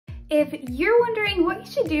If you're wondering what you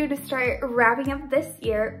should do to start wrapping up this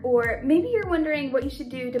year, or maybe you're wondering what you should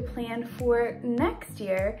do to plan for next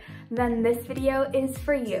year, then this video is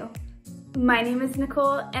for you. My name is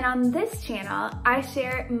Nicole, and on this channel, I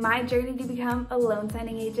share my journey to become a loan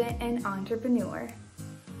signing agent and entrepreneur.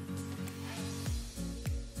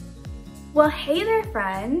 Well, hey there,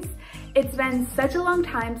 friends. It's been such a long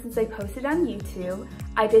time since I posted on YouTube.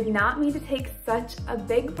 I did not mean to take such a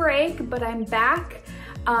big break, but I'm back.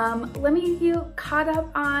 Let me get you caught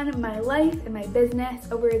up on my life and my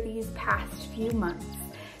business over these past few months.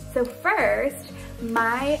 So first,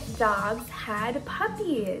 my dogs had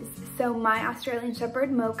puppies. So my Australian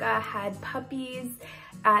Shepherd Mocha had puppies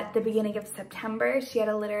at the beginning of September. She had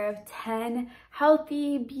a litter of 10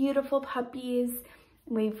 healthy, beautiful puppies.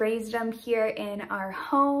 We've raised them here in our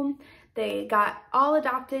home. They got all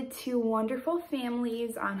adopted to wonderful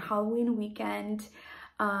families on Halloween weekend.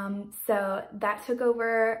 So that took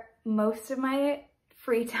over most of my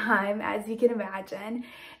free time, as you can imagine.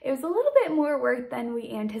 It was a little bit more work than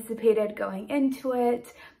we anticipated going into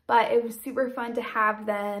it, but it was super fun to have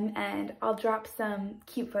them, and I'll drop some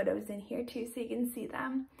cute photos in here too so you can see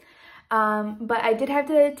them. But I did have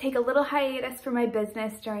to take a little hiatus for my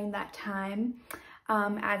business during that time,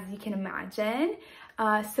 as you can imagine.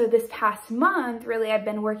 So this past month, really, I've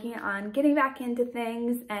been working on getting back into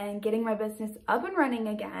things and getting my business up and running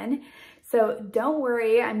again. So don't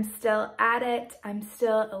worry, I'm still at it. I'm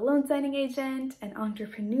still a loan signing agent, an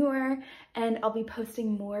entrepreneur, and I'll be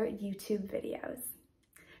posting more YouTube videos.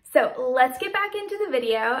 So let's get back into the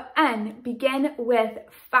video and begin with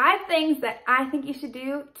 5 things that I think you should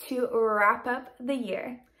do to wrap up the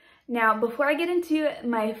year. Now, before I get into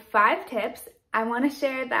my 5 tips, I want to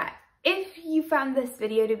share that if you found this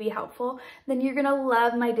video to be helpful, then you're gonna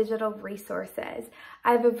love my digital resources.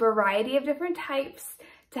 I have a variety of different types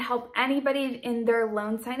to help anybody in their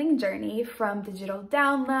loan signing journey, from digital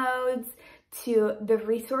downloads to the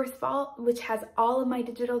Resource Vault, which has all of my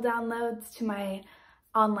digital downloads, to my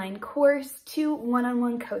online course, to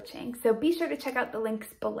one-on-one coaching. So be sure to check out the links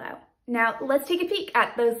below. Now let's take a peek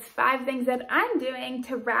at those 5 things that I'm doing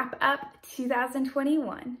to wrap up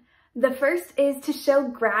 2021. The first is to show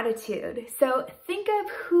gratitude. So think of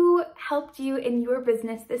who helped you in your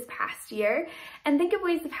business this past year, and think of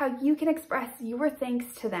ways of how you can express your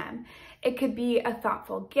thanks to them. It could be a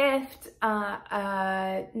thoughtful gift,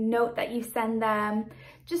 a note that you send them.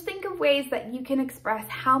 Just think of ways that you can express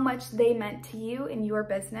how much they meant to you in your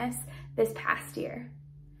business this past year.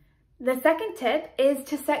 The second tip is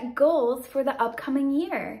to set goals for the upcoming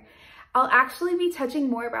year. I'll actually be touching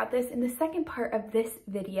more about this in the second part of this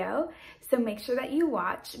video, so make sure that you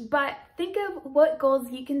watch. But think of what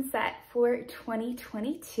goals you can set for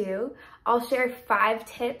 2022. I'll share 5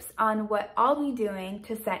 tips on what I'll be doing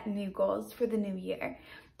to set new goals for the new year.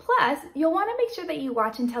 Plus, you'll want to make sure that you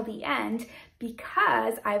watch until the end,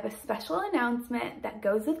 because I have a special announcement that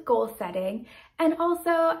goes with goal setting. And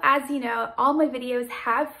also, as you know, all my videos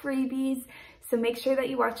have freebies, so make sure that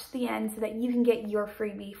you watch to the end so that you can get your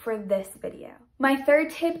freebie for this video. My third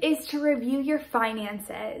tip is to review your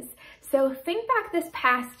finances. So think back this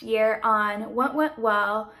past year on what went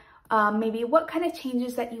well, maybe what kind of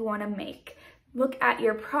changes that you want to make. Look at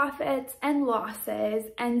your profits and losses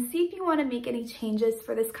and see if you want to make any changes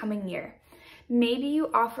for this coming year. Maybe you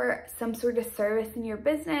offer some sort of service in your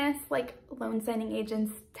business, like loan signing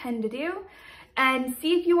agents tend to do, and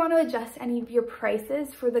see if you want to adjust any of your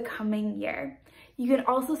prices for the coming year. You can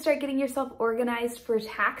also start getting yourself organized for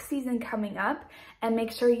tax season coming up, and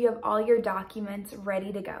make sure you have all your documents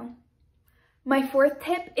ready to go. My fourth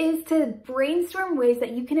tip is to brainstorm ways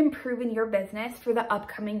that you can improve in your business for the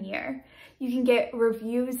upcoming year. You can get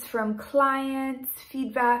reviews from clients,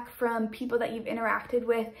 feedback from people that you've interacted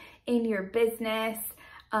with in your business,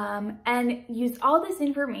 and use all this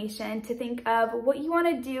information to think of what you want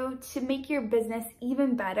to do to make your business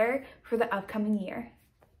even better for the upcoming year.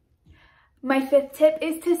 My fifth tip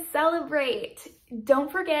is to celebrate.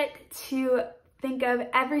 Don't forget to think of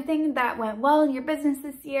everything that went well in your business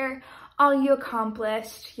this year, all you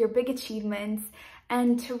accomplished, your big achievements,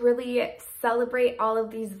 and to really celebrate all of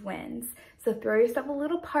these wins. So throw yourself a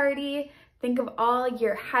little party, think of all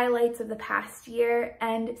your highlights of the past year,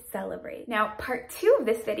 and celebrate. Now, part 2 of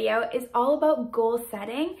this video is all about goal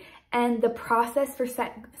setting and the process for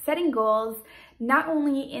setting goals, not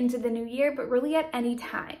only into the new year, but really at any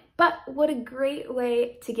time. But what a great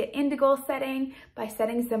way to get into goal setting, by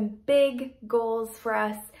setting some big goals for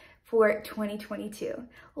us for 2022.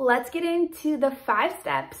 Let's get into the 5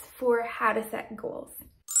 steps for how to set goals.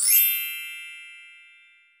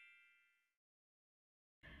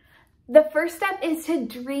 The first step is to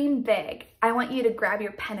dream big. I want you to grab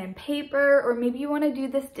your pen and paper, or maybe you want to do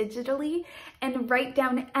this digitally and write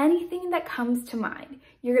down anything that comes to mind.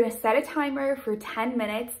 You're going to set a timer for 10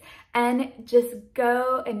 minutes and just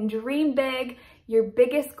go and dream big, your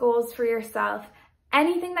biggest goals for yourself.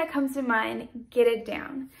 Anything that comes to mind, get it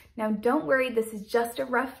down. Now, don't worry, this is just a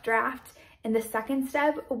rough draft. And the second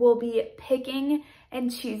step will be picking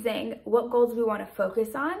and choosing what goals we want to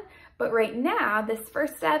focus on. But right now, this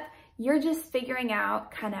first step, you're just figuring out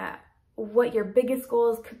kind of what your biggest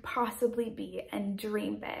goals could possibly be and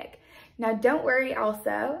dream big. Now, don't worry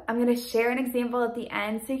also, I'm going to share an example at the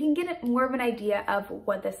end so you can get more of an idea of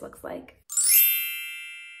what this looks like.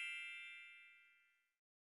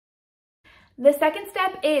 The second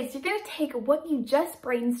step is you're going to take what you just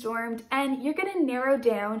brainstormed and you're going to narrow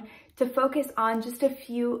down to focus on just a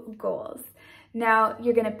few goals. Now,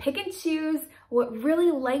 you're going to pick and choose what really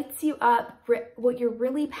lights you up, what you're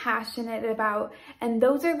really passionate about, and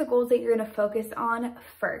those are the goals that you're going to focus on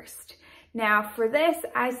first. Now, for this,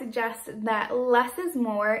 I suggest that less is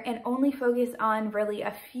more and only focus on really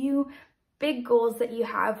a few big goals that you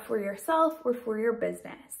have for yourself or for your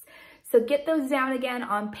business. So get those down again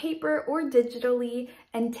on paper or digitally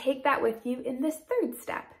and take that with you in this third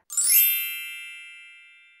step.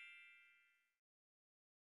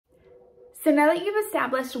 So now that you've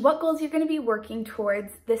established what goals you're going to be working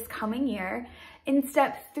towards this coming year, in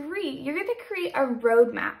step 3, you're going to create a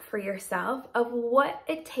roadmap for yourself of what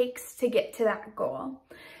it takes to get to that goal.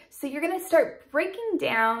 So you're going to start breaking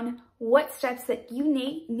down what steps that you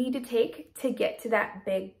need to take to get to that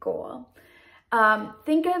big goal.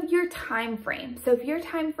 Think of your time frame. So if your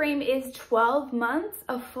time frame is 12 months,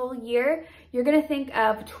 a full year, you're going to think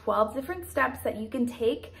of 12 different steps that you can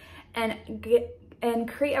take and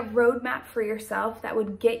create a roadmap for yourself that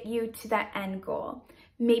would get you to that end goal.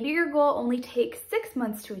 Maybe your goal only takes 6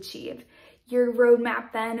 months to achieve. Your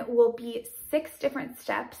roadmap then will be 6 different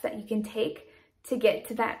steps that you can take to get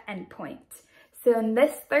to that end point. So in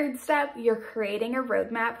this third step, you're creating a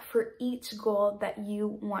roadmap for each goal that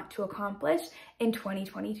you want to accomplish in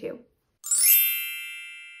 2022.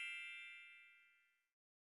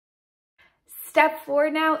 Step 4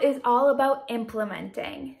 now is all about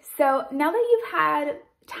implementing. So now that you've had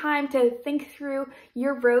time to think through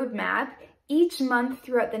your roadmap, each month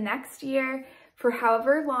throughout the next year, for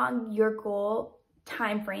however long your goal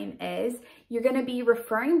time frame is, you're going to be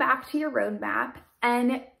referring back to your roadmap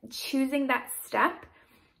and choosing that step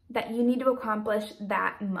that you need to accomplish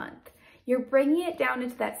that month. You're breaking it down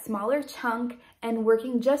into that smaller chunk and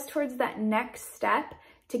working just towards that next step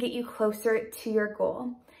to get you closer to your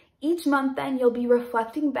goal. Each month then you'll be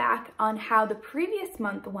reflecting back on how the previous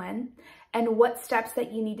month went and what steps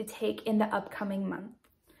that you need to take in the upcoming month.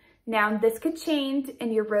 Now, this could change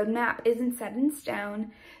and your roadmap isn't set in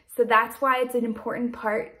stone, so that's why it's an important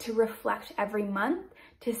part to reflect every month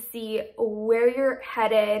to see where you're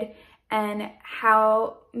headed and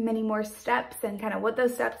how many more steps and kind of what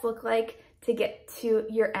those steps look like to get to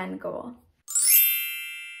your end goal.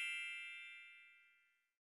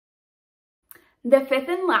 The 5th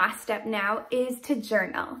and last step now is to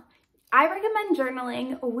journal. I recommend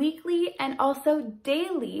journaling weekly and also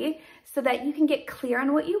daily so that you can get clear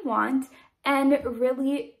on what you want and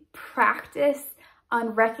really practice on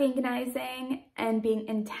recognizing and being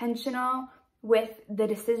intentional with the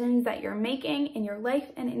decisions that you're making in your life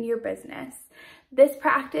and in your business. This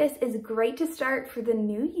practice is great to start for the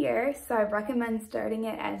new year, so I recommend starting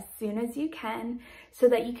it as soon as you can so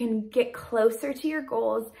that you can get closer to your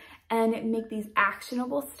goals and make these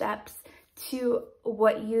actionable steps to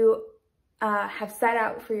what you have set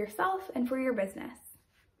out for yourself and for your business.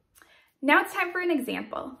 Now it's time for an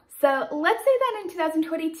example. So let's say that in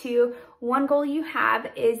 2022, one goal you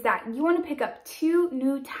have is that you want to pick up 2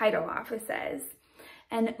 new title offices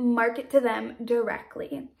and market to them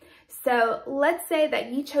directly. So let's say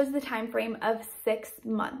that you chose the time frame of 6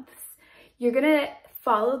 months. You're going to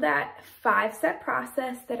follow that 5-step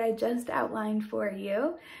process that I just outlined for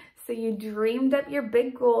you. So you dreamed up your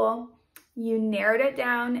big goal, you narrowed it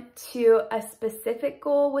down to a specific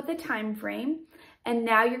goal with a time frame, and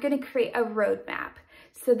now you're going to create a roadmap.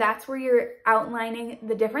 So that's where you're outlining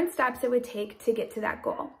the different steps it would take to get to that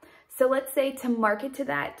goal. So let's say to market to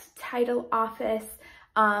that title office,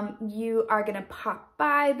 you are going to pop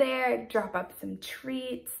by there, drop up some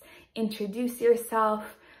treats, introduce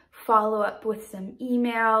yourself, follow up with some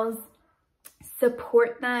emails,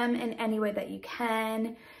 support them in any way that you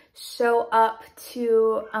can, show up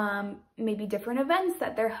to maybe different events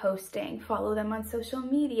that they're hosting, follow them on social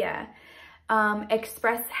media,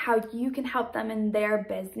 express how you can help them in their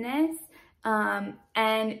business,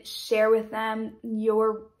 and share with them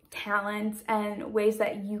your talents and ways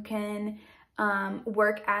that you can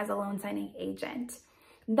work as a loan signing agent.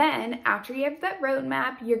 Then after you have that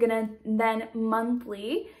roadmap, you're gonna then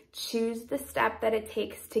monthly choose the step that it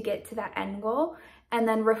takes to get to that end goal, and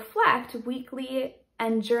then reflect weekly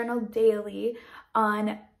and journal daily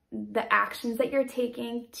on the actions that you're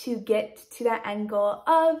taking to get to that end goal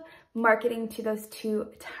of marketing to those 2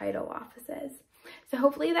 title offices. So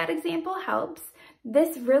hopefully that example helps.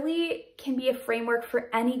 This really can be a framework for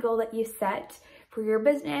any goal that you set for your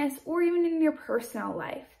business or even in your personal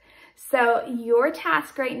life. So your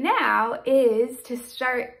task right now is to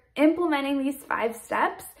start implementing these 5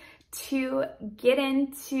 steps to get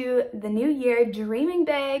into the new year dreaming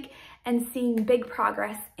big and seeing big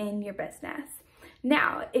progress in your business.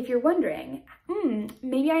 Now, if you're wondering,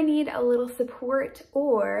 maybe I need a little support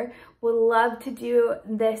or would love to do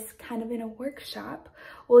this kind of in a workshop,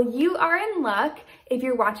 well, you are in luck. If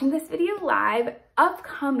you're watching this video live,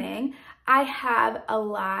 upcoming, I have a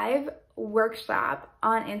live workshop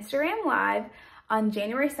on Instagram Live on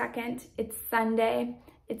January 2nd. It's Sunday.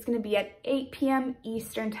 It's going to be at 8 p.m.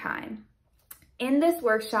 Eastern Time. In this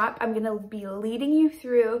workshop, I'm going to be leading you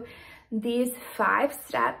through these 5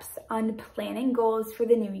 steps on planning goals for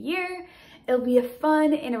the new year. It'll be a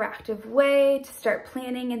fun, interactive way to start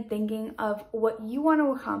planning and thinking of what you want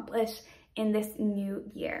to accomplish in this new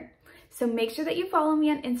year. So make sure that you follow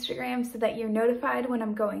me on Instagram so that you're notified when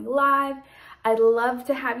I'm going live. I'd love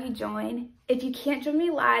to have you join. If you can't join me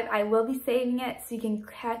live, I will be saving it so you can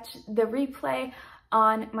catch the replay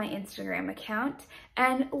on my Instagram account.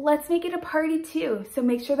 And let's make it a party too. So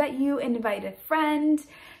make sure that you invite a friend.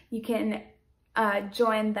 You can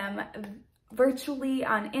join them virtually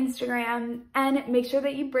on Instagram, and make sure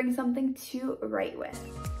that you bring something to write with.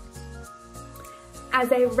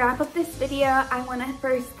 As I wrap up this video, I want to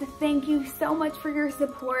first thank you so much for your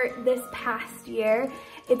support this past year.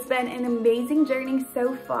 It's been an amazing journey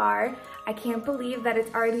so far. I can't believe that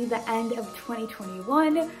it's already the end of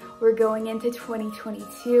 2021. We're going into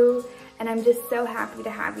 2022, and I'm just so happy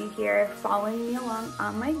to have you here following me along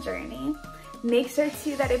on my journey. Make sure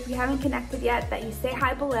too that if you haven't connected yet, that you say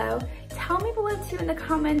hi below. Tell me below too in the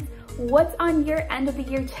comments what's on your end of the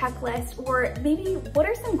year checklist, or maybe what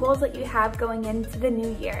are some goals that you have going into the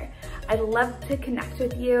new year. I'd love to connect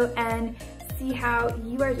with you and see how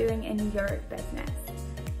you are doing in your business.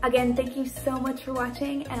 Again, thank you so much for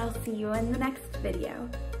watching, and I'll see you in the next video.